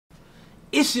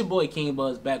It's your boy King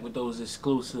Buzz back with those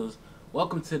exclusives.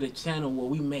 Welcome to the channel where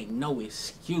we make no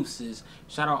excuses.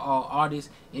 Shout out all artists,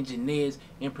 engineers,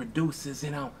 and producers.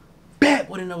 And I'm back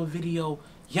with another video.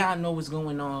 Y'all know what's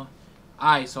going on.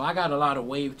 Alright, so I got a lot of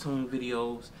Wavetune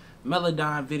videos,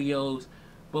 Melodyne videos.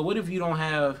 But what if you don't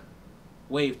have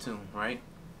Wavetune, right?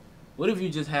 What if you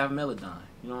just have Melodyne?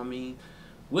 You know what I mean?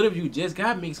 What if you just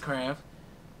got Mixcraft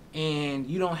and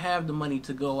you don't have the money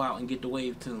to go out and get the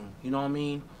Wavetune? You know what I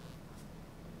mean?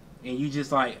 And you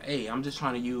just like, hey, I'm just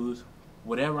trying to use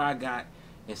whatever I got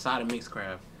inside of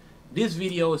Mixcraft. This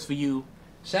video is for you.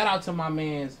 Shout out to my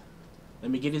man's, let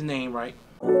me get his name right.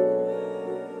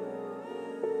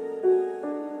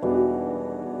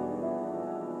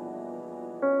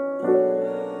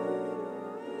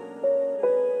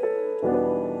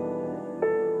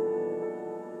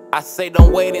 I say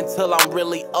don't wait until I'm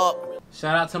really up.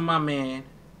 Shout out to my man,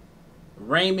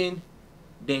 Raymond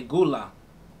Degula.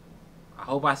 I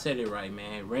hope I said it right,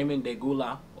 man. Raymond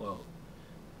Degula. Well,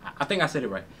 I think I said it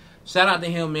right. Shout out to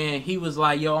him, man. He was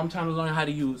like, yo, I'm trying to learn how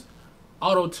to use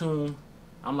auto-tune.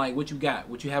 I'm like, what you got?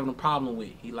 What you having a problem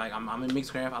with? He like, I'm in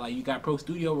Mixcraft. I like, you got Pro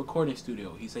Studio, Recording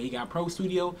Studio. He said he got Pro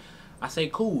Studio. I say,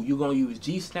 cool. You gonna use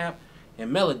G-Snap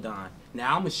and Melodyne.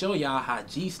 Now, I'm gonna show y'all how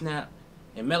G-Snap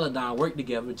and Melodyne work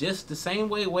together just the same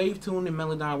way Wavetune and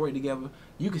Melodyne work together.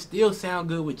 You can still sound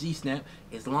good with G-Snap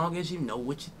as long as you know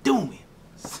what you're doing.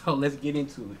 So let's get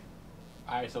into it.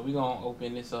 Alright, so we're gonna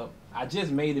open this up. I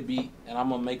just made a beat and I'm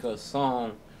gonna make a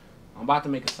song. I'm about to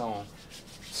make a song.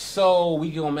 So we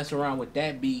gonna mess around with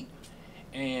that beat.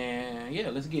 And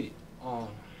yeah, let's get it.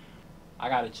 I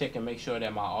gotta check and make sure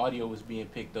that my audio is being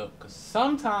picked up. Cause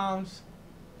sometimes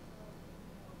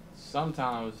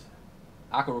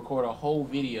I can record a whole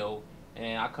video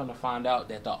and I come to find out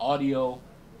that the audio,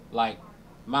 like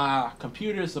my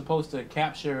computer is supposed to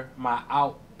capture my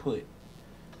output.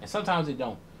 And sometimes it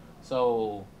don't.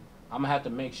 So I'm gonna have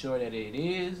to make sure that it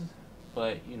is,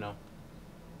 but you know,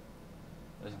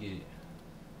 let's get it.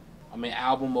 I'm in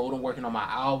album mode. I'm working on my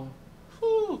album.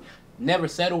 Whew. Never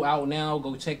Settle out now.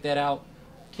 Go check that out.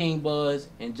 King Buzz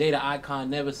and Jada Icon,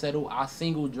 Never Settle. Our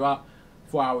single drop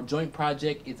for our joint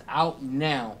project. It's out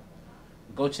now.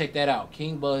 Go check that out.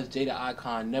 King Buzz, Jada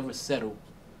Icon, Never Settle.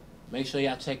 Make sure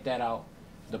y'all check that out.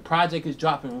 The project is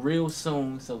dropping real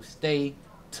soon, so stay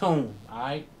tuned.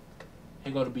 Alright?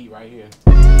 Here go the beat right here.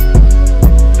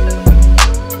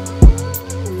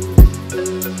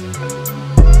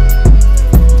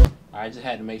 I just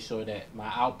had to make sure that my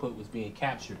output was being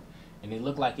captured. And it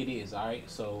looked like it is, alright?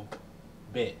 So,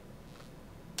 bet.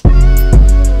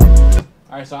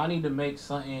 Alright, so I need to make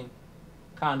something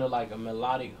kind of like a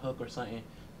melodic hook or something,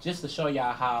 just to show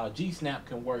y'all how G-Snap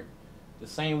can work the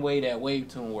same way that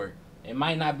Wavetune work. It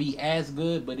might not be as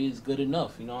good, but it's good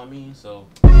enough, you know what I mean? So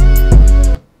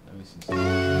let me see.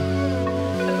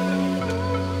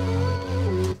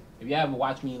 If you ever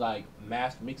watch me like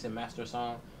mix and master a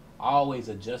song, I always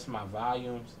adjust my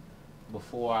volumes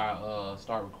before I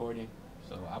start recording.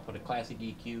 So I put a classic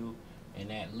EQ,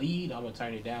 and that lead I'm gonna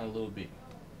turn it down a little bit.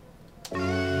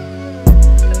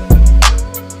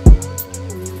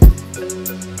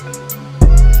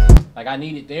 Like I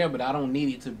need it there, but I don't need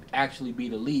it to actually be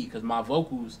the lead, because my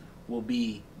vocals will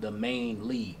be the main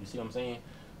lead. You see what I'm saying?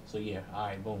 So yeah,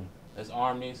 alright, boom. Let's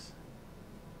arm this.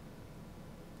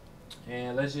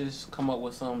 And let's just come up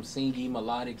with some singy,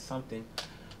 melodic something.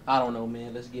 I don't know,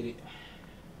 man. Let's get it.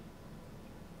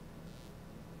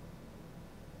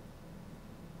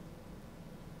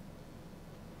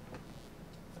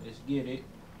 Let's get it.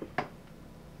 I'm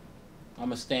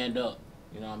gonna stand up.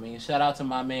 You know what I mean? Shout out to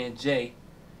my man Jay.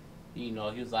 You know,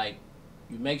 he was like,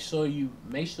 you make sure you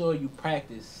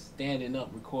practice standing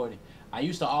up recording. I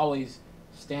used to always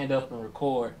stand up and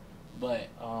record, but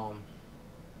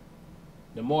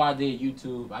the more I did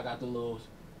YouTube, I got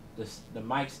the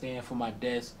mic stand for my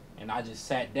desk, and I just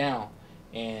sat down.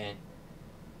 And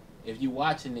if you're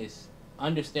watching this,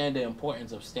 understand the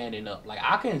importance of standing up. Like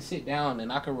I can sit down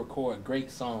and I can record great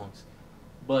songs,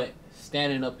 but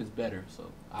standing up is better.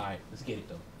 So alright, let's get it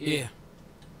though. Yeah.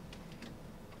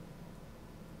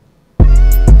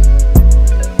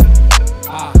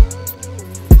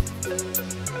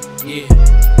 Yeah.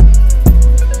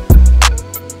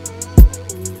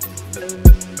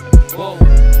 Whoa.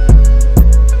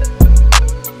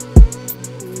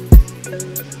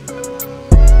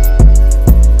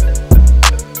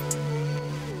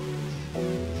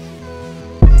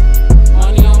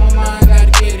 Money on my mind,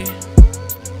 gotta get it.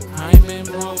 I ain't been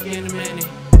broke in a minute.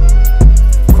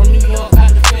 From New York out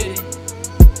to Philly,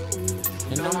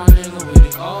 and I'm my nigga with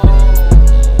it. Oh,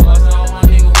 I saw my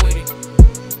nigga with it.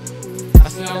 I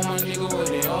saw my nigga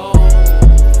with it. Oh.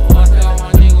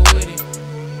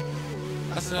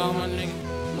 said all my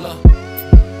niggas, look,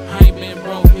 I ain't been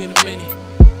broke in a minute.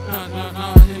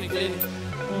 I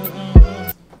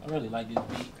really like this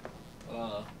beat.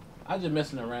 I just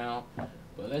messing around,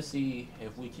 but let's see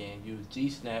if we can use G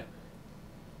snap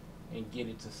and get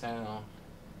it to sound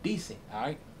decent. All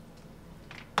right.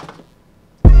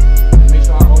 Make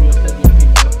sure our audio set your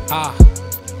picture.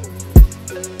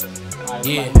 Alright,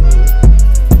 yeah.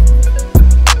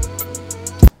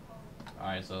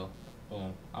 Alright, so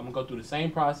boom. I'm gonna go through the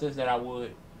same process that I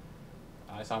would.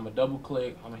 Alright, so I'm gonna double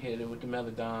click. I'm gonna hit it with the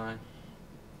Melodyne.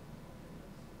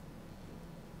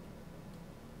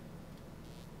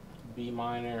 B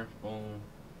minor, boom.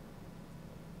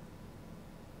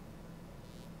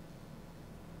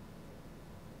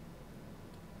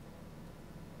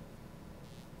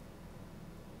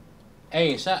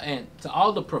 Hey, shout and to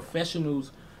all the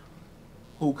professionals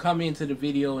who come into the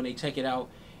video and they check it out,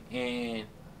 and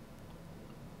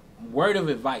word of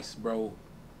advice, bro.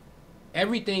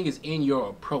 Everything is in your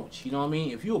approach. You know what I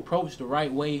mean? If you approach the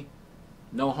right way,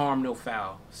 no harm, no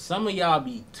foul. Some of y'all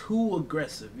be too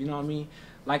aggressive. You know what I mean?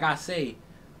 Like I say,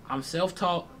 I'm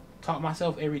self-taught, taught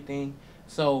myself everything.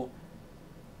 So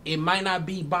it might not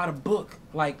be by the book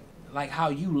like how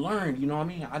you learned. You know what I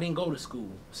mean? I didn't go to school,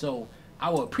 so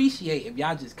I would appreciate if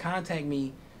y'all just contact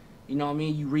me. You know what I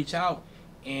mean? You reach out,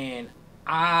 and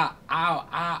I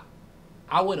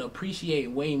would appreciate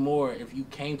way more if you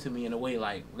came to me in a way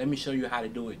like, let me show you how to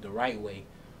do it the right way,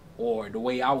 or the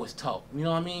way I was taught. You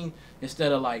know what I mean?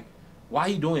 Instead of like, why are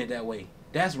you doing it that way?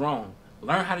 That's wrong.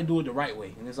 Learn how to do it the right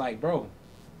way. And it's like, bro,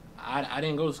 I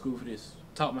didn't go to school for this.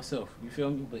 Taught myself. You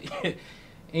feel me? But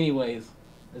anyways,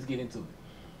 let's get into it.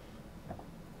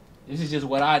 This is just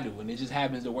what I do, and it just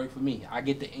happens to work for me. I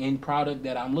get the end product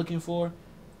that I'm looking for.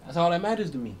 That's all that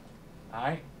matters to me.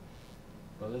 Alright?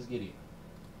 But let's get it.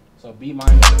 So B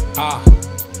minor. And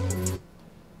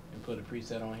put a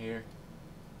preset on here.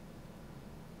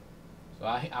 So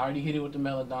I already hit it with the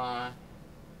Melodyne.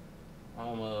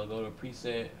 I'm gonna go to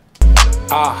preset.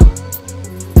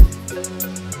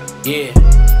 Yeah.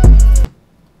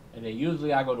 And then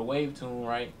usually I go to wave tune,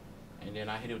 right? And then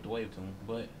I hit it with the wave tune.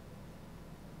 But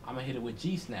I'm gonna hit it with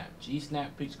G snap. G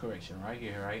snap pitch correction right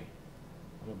here, right?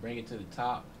 I'm gonna bring it to the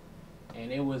top.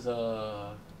 And it was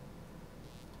a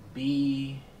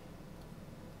B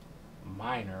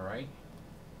minor, right?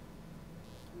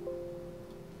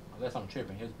 Unless I'm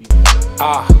tripping. Here's B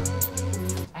minor.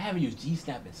 I haven't used G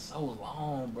snap in so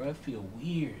long, bro. It feel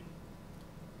weird.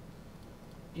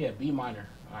 Yeah, B minor.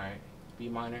 Alright. B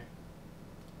minor.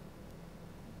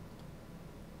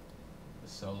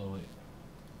 Let's solo it.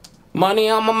 Money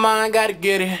on my mind, gotta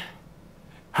get it.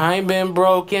 I ain't been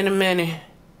broke in a minute.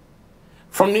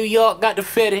 From New York, got the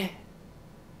fitty.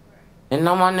 And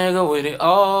all my nigga with it.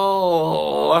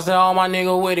 Oh, I said all my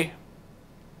nigga with it.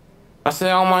 I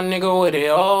said all my nigga with it.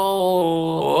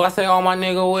 Oh, I said all my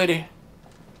nigga with it.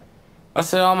 I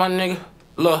said all my nigga.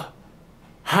 Look,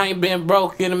 I ain't been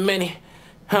broke in a minute.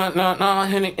 No,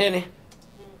 any.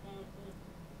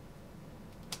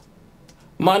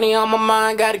 Money on my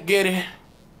mind, gotta get it.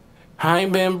 I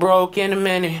ain't been broke in a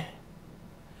minute.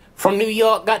 From New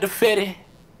York, got the fitty.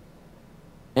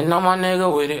 And all my nigga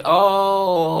with it.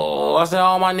 Oh, I said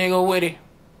all my nigga with it.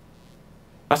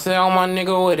 I said all my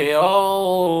nigga with it.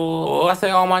 Oh, I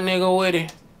said all my nigga with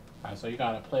it. Alright, so you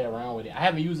gotta play around with it. I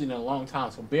haven't used it in a long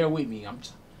time, so bear with me. I'm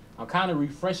kind of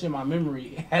refreshing my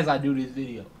memory as I do this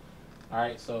video.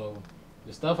 Alright, so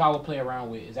the stuff I will play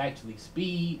around with is actually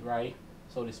speed, right?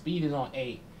 So the speed is on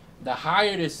 8. The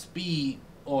higher the speed,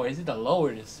 or is it the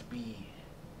lower the speed?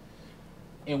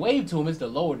 In wave tune, it's the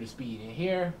lower the speed. And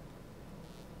here,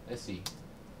 let's see.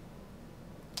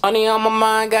 Money on my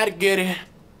mind, gotta get it.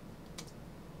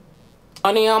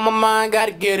 Money on my mind,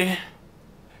 gotta get it.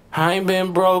 I ain't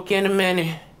been broke in a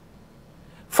minute.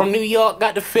 From New York,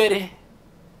 got the fitty.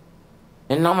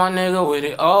 And all my nigga with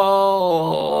it.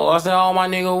 Oh, I said all my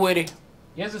nigga with it.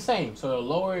 Yeah, it's the same. So the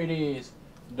lower it is,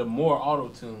 the more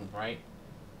auto-tune, right?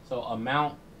 So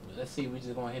amount, let's see, we're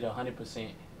just gonna hit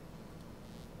 100%.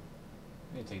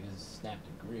 Let me take this, snap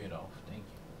the grid off. Thank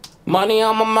you. Money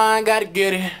on my mind, gotta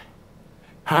get it.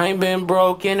 I ain't been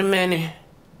broke in a minute.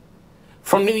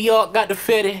 From New York, got the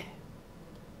fitty.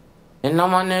 And all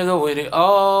my nigga with it.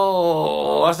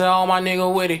 Oh, I said all my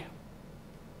nigga with it.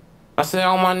 I said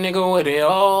all my nigga with it.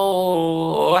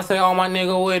 Oh, I said all my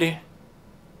nigga with it.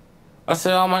 I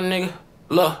said all my nigga.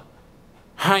 Look,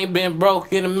 I ain't been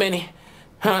broke in a minute.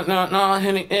 No,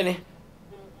 any.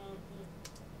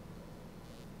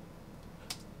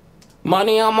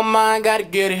 Money on my mind, gotta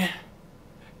get it.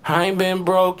 I ain't been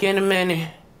broke in a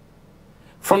minute.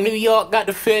 From New York, got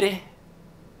the fitty.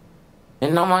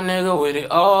 And all my nigga with it.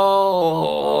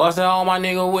 Oh, I said all my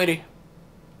nigga with it.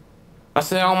 I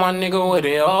said all my nigga with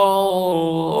it.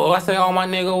 Oh, I said all my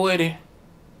nigga with it.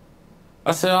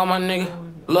 I said all my nigga.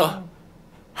 Look,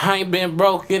 I ain't been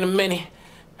broke in a minute.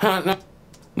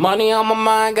 Money on my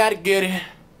mind, gotta get it.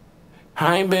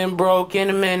 I ain't been broke in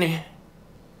a minute.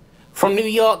 From New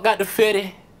York, got the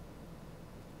fitted.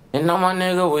 And all my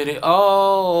nigga with it.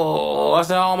 Oh, I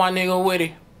said all my nigga with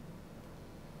it.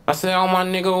 I said all my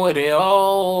nigga with it.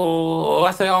 Oh,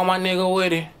 I said all my nigga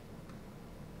with it.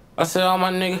 I said all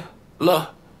my nigga. Look,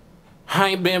 I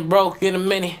ain't been broke in a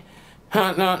minute.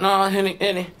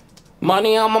 No,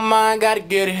 money on my mind, gotta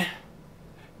get it.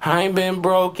 I ain't been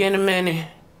broke in a minute.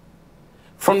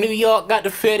 From New York, got the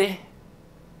fitted.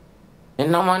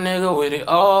 And all my nigga with it.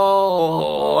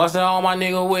 Oh, I said all my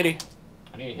nigga with it.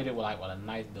 I need to hit it with a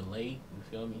nice delay. You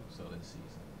feel me? So let's see.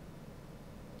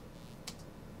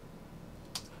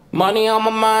 Money on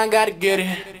my mind, gotta get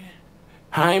it.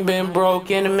 I ain't been broke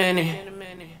in a minute.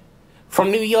 From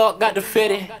New York, got the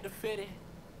fitted.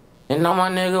 And all my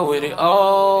nigga with it.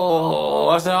 Oh,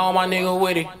 I said all my nigga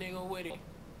with it.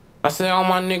 I said all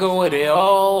my nigga with it.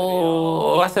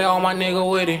 Oh, I said all my nigga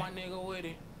with it.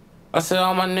 I said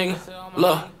all my nigga.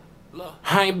 Look,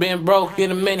 I ain't been broke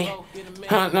in a minute.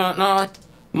 No.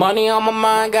 Money on my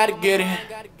mind, gotta get it.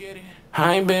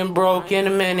 I ain't been broke in a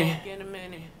minute.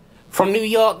 From New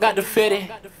York, got the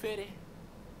fitted.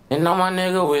 And all my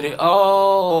nigga with it.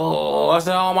 Oh, I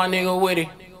said all my nigga with it.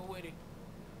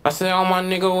 I said all my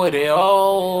nigga with it.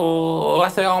 Oh, I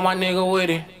said all my nigga with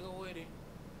it.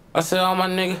 I said all my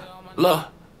nigga. Look,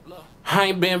 I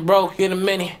ain't been broke in a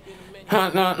minute.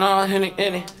 No.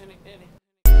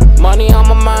 Money on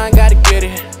my mind, gotta get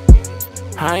it.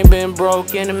 I ain't been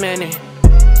broke in a minute.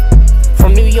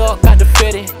 From New York, got the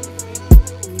fitted.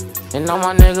 And all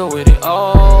my nigga with it.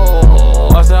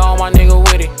 Oh, I said all my nigga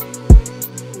with it.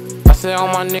 I said all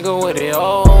my nigga with it.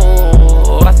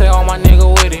 Oh, I said all my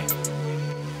nigga with it.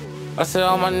 I said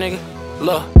all my nigga.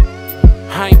 Look,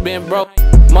 I ain't been broke.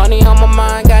 Money on my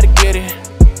mind, gotta get it.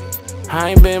 I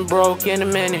ain't been broke in a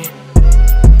minute.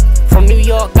 From New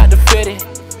York, got the fitted.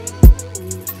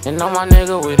 And all my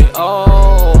nigga with it.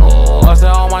 Oh, I said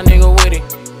all my nigga with it.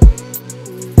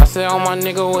 I said all my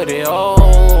nigga with it.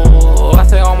 Oh, I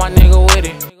said all my nigga with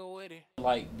it.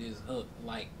 Like this hook,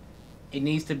 like it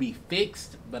needs to be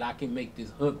fixed, but I can make this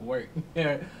hook work.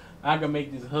 I can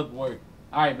make this hook work.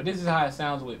 All right, but this is how it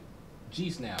sounds with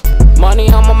G-Snap. Money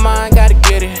on my mind, gotta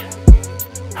get it.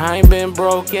 I ain't been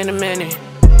broke in a minute.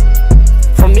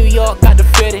 From New York, got the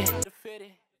fitted.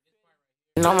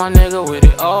 And all my nigga with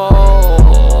it.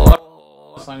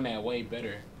 Oh, I sung that way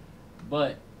better.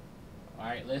 But all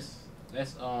right, let's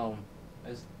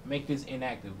make this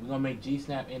inactive. We're gonna make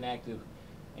G-Snap inactive,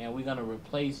 and we're gonna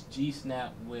replace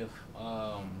G-Snap with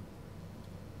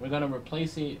we're gonna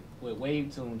replace it with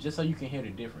wave tune, just so you can hear the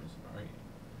difference. All right,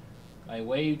 like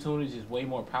wave tune is just way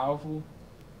more powerful.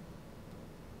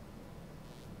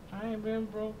 I ain't been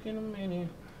broke in a minute.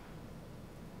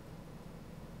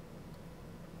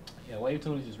 Yeah, wave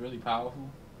tune is just really powerful.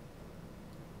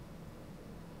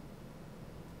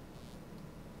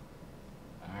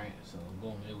 Alright, so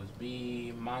boom, it was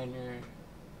B minor.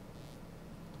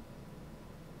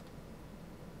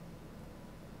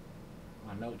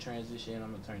 My note transition,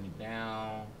 I'm gonna turn it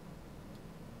down.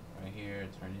 Right here,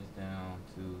 turn this down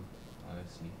to,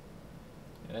 let's see.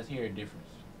 Yeah, let's hear a difference.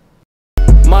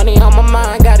 Money on my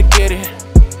mind, gotta get it.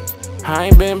 I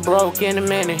ain't been broke in a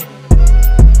minute.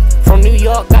 From New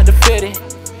York, got the fitted.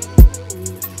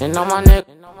 And all my nigga.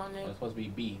 It's supposed to be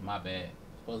B, my bad.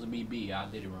 It's supposed to be B, I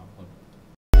did it wrong.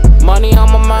 Money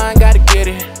on my mind, gotta get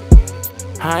it.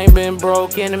 I ain't been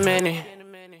broke in a minute.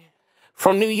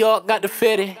 From New York, got the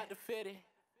fitted.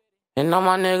 And all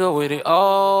my nigga with it.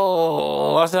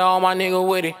 Oh, I said all my nigga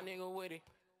with it.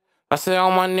 I said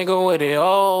all my nigga with it.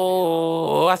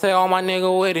 Oh, I said all my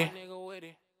nigga with it.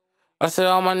 I said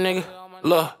all my nigga.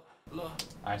 Look.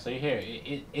 Alright, so you hear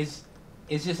it's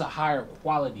just a higher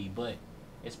quality, but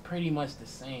it's pretty much the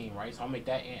same, right? So I'll make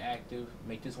that inactive,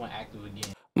 make this one active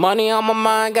again. Money on my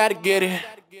mind, gotta get it.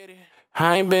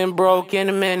 I ain't been broke in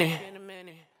a minute.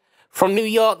 From New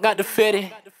York, got the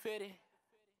fitted.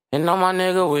 And all my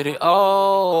nigga with it.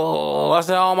 Oh, I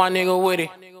said all my nigga with it.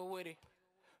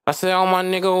 I said all my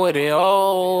nigga with it.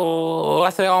 Oh, I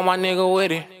said all my nigga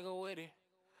with it.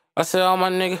 I said all my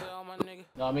nigga. You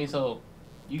know what I mean? So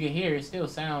you can hear it still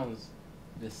sounds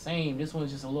the same. This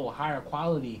one's just a little higher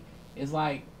quality. It's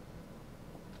like,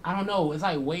 I don't know, it's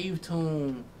like wave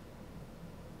tune.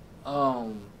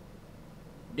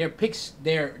 Their pitch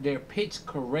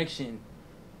correction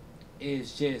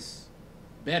is just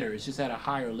better. It's just at a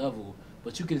higher level.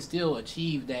 but you can still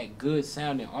achieve that good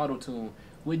sounding auto tune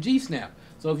with G Snap.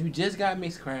 So if you just got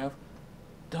Mixcraft,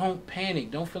 don't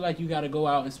panic. Don't feel like you got to go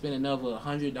out and spend another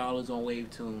 $100 on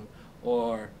WaveTune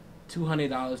or $200,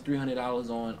 $300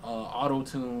 on auto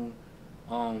tune.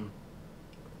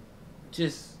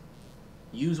 Just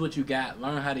use what you got.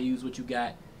 Learn how to use what you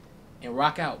got, and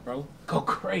rock out, bro. Go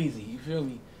crazy. You feel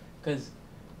me? Because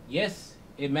yes,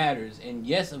 it matters, and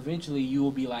yes, eventually you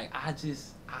will be like,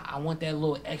 I want that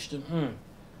little extra, and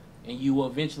you will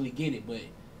eventually get it, but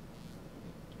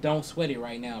don't sweat it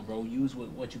right now, bro. Use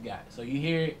what you got. So you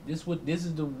hear it. This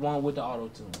is the one with the auto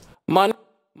tune. Money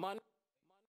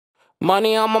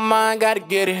on my mind, gotta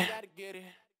get it.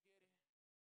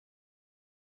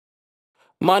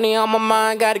 Money on my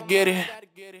mind, gotta get it.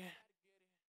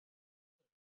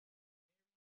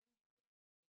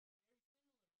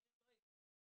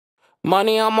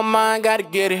 Money on my mind, gotta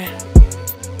get it.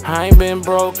 I ain't been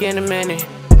broke in a minute.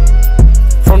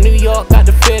 From New York, got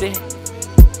the fitted.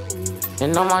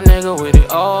 And all my nigga with it.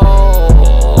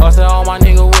 Oh, I said all my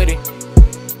nigga with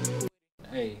it.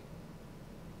 Hey,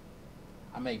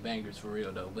 I make bangers for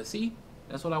real though. But see,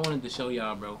 that's what I wanted to show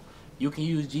y'all, bro. You can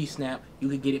use G Snap. You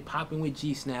can get it popping with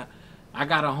G Snap. I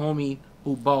got a homie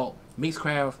who bought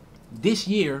Mixcraft this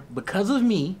year because of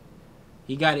me.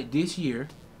 He got it this year,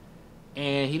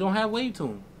 and he don't have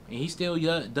WaveTune, and he still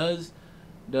does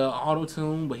the auto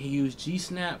tune, but he used G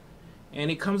Snap,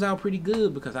 and it comes out pretty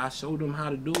good because I showed him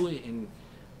how to do it, and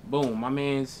boom, my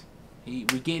man's we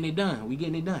getting it done. We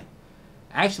getting it done.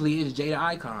 Actually, it's Jada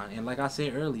Icon, and like I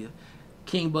said earlier,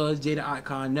 King Buzz, Jada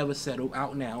Icon, Never Settle,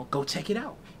 out now. Go check it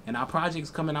out. And our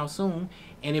project's coming out soon.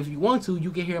 And if you want to,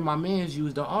 you can hear my mans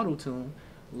use the auto tune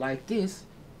like this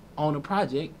on the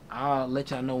project. I'll let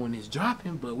y'all know when it's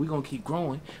dropping, but we're gonna keep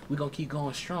growing. We're gonna keep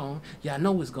going strong. Y'all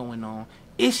know what's going on.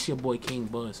 It's your boy King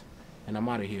Buzz, and I'm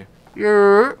out of here.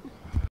 Yeah.